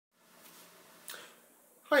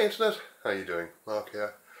Hi Internet, how you doing? Mark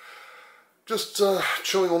here. Just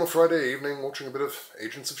chilling on a Friday evening, watching a bit of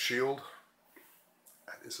Agents of S.H.I.E.L.D.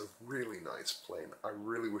 That is a really nice plane. I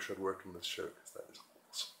really wish I'd worked on this show, because that is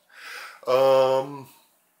awesome.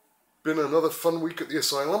 Been another fun week at the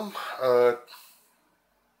asylum. Yeah,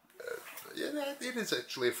 it is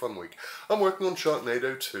actually a fun week. I'm working on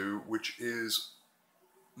Sharknado 2, which is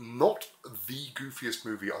not the goofiest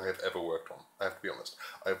movie I have ever worked on, I have to be honest.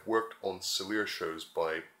 I've worked on sillier shows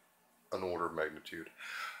by an order of magnitude.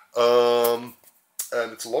 And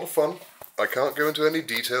it's a lot of fun. I can't go into any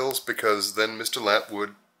details because then Mr. Latt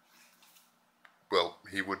would, well,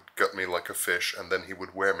 he would gut me like a fish and then he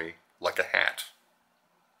would wear me like a hat.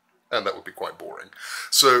 And that would be quite boring.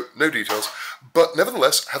 So, no details. But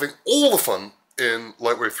nevertheless, having all the fun in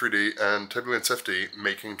Lightwave 3D and Turbulence FD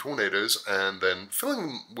making tornadoes and then filling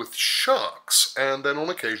them with sharks and then on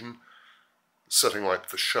occasion setting light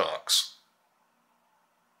for sharks.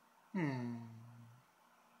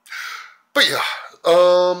 But yeah,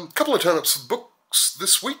 couple of turn-ups for books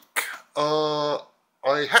this week. I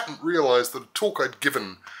hadn't realised that a talk I'd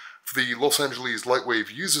given for the Los Angeles Lightwave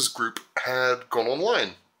Users Group had gone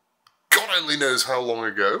online. God only knows how long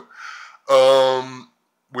ago,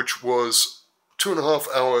 which was 2.5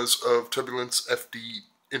 hours of Turbulence FD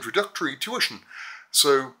introductory tuition.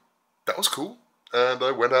 So that was cool, and I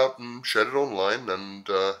went out and shared it online, and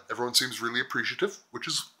everyone seems really appreciative, which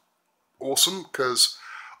is awesome, because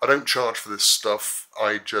I don't charge for this stuff.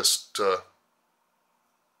 I just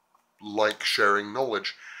like sharing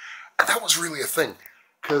knowledge. And that was really a thing,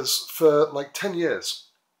 because for like 10 years,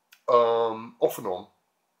 off and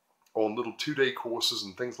on little 2-day courses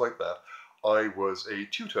and things like that, I was a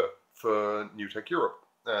tutor for New Tech Europe,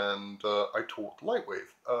 and I taught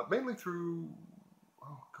Lightwave, mainly through,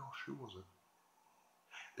 oh gosh, who was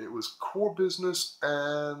it? It was Core Business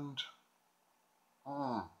and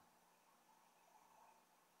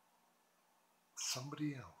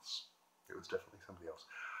somebody else. It was definitely somebody else.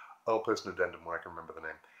 I'll post an addendum where I can remember the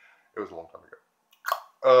name. It was a long time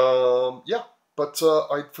ago. Yeah, but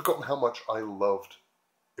I'd forgotten how much I loved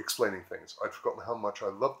explaining things. I'd forgotten how much I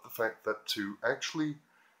loved the fact that to actually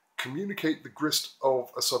communicate the grist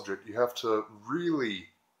of a subject, you have to really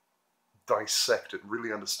dissect it,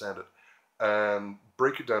 really understand it, and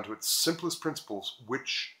break it down to its simplest principles,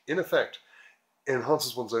 which, in effect,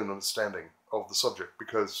 enhances one's own understanding of the subject,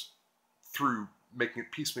 because through making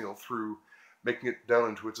it piecemeal, through making it down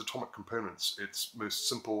into its atomic components, its most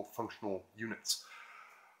simple functional units,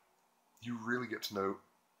 you really get to know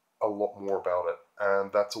a lot more about it,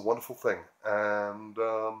 and that's a wonderful thing, and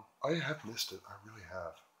I have missed it, I really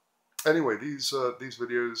have. Anyway, these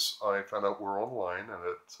videos I found out were online and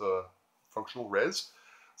at functional res,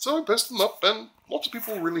 so I posted them up, and lots of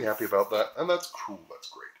people were really happy about that, and that's cool, that's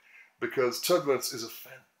great, because Turbulence is a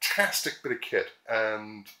fantastic bit of kit,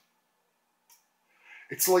 and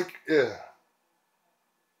it's like the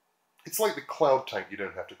cloud tank you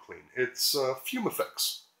don't have to clean. It's fume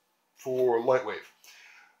effects for Lightwave.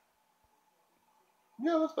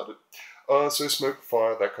 Yeah, that's about it. So smoke,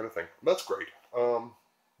 fire, that kind of thing. That's great.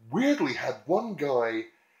 Weirdly, had one guy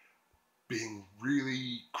being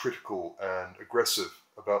really critical and aggressive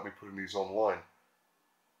about me putting these online.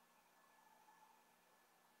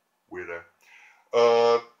 Weirdo.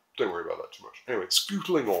 Don't worry about that too much. Anyway,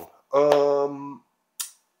 scootling on.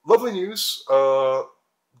 Lovely news. The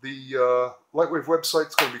Lightwave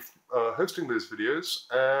website's going to be hosting those videos,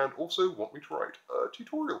 and also want me to write a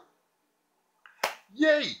tutorial.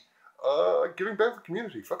 Yay! Giving back to the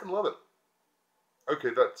community. Fucking love it.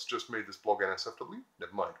 Okay, that's just made this blog NSFW.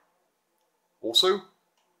 Never mind. Also,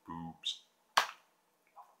 boobs.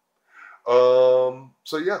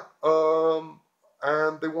 So yeah.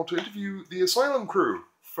 And they want to interview the Asylum crew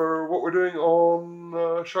for what we're doing on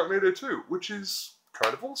Sharknado 2, which is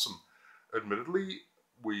kind of awesome. Admittedly,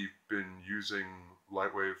 we've been using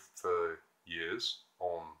Lightwave for years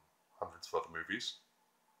on hundreds of other movies.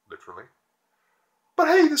 Literally. But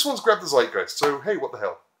hey, this one's grabbed the zeitgeist, so hey, what the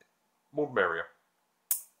hell. More the merrier.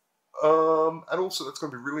 And also, that's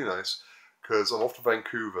going to be really nice, because I'm off to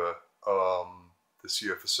Vancouver this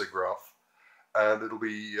year for SIGGRAPH, and it'll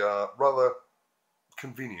be rather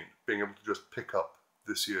convenient being able to just pick up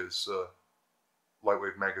this year's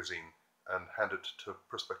Lightwave magazine and hand it to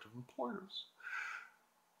prospective employers,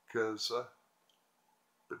 because a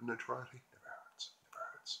bit of notoriety never hurts, never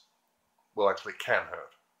hurts. Well, actually, it can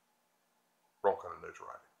hurt. Wrong kind of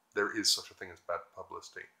notoriety. There is such a thing as bad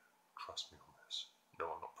publicity. Trust me on this. No,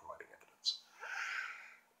 I'm not providing evidence.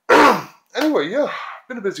 Anyway, yeah,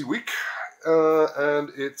 been a busy week,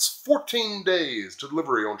 and it's 14 days to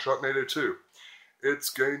delivery on Sharknado 2. It's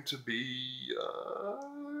going to be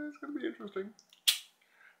interesting.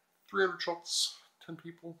 300 shots, 10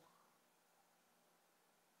 people,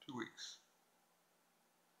 2 weeks.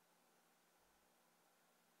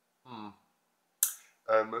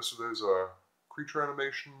 And most of those are creature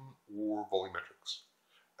animation or volumetrics.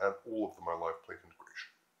 And all of them are live plate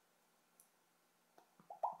integration.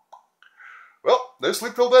 Well, no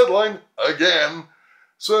sleep till deadline again.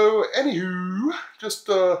 So, anywho, just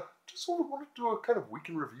sort of wanted to do a kind of week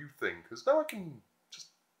in review thing, because now I can just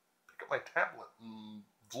pick up my tablet and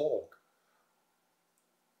vlog.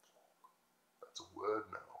 That's a word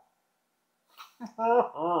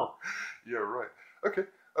now. Yeah, right. Okay.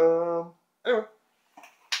 Anyway,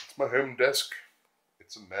 it's my home desk.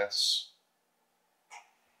 It's a mess.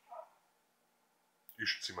 You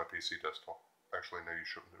should see my PC desktop. Actually, no, you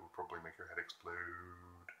shouldn't. It would probably make your head explode.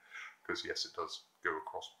 Because yes, it does go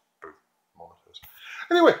across both monitors.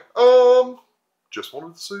 Anyway, just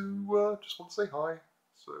wanted to say hi.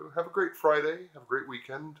 So have a great Friday. Have a great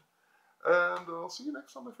weekend. And I'll see you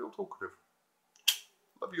next time I feel talkative.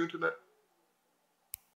 Love you, Internet.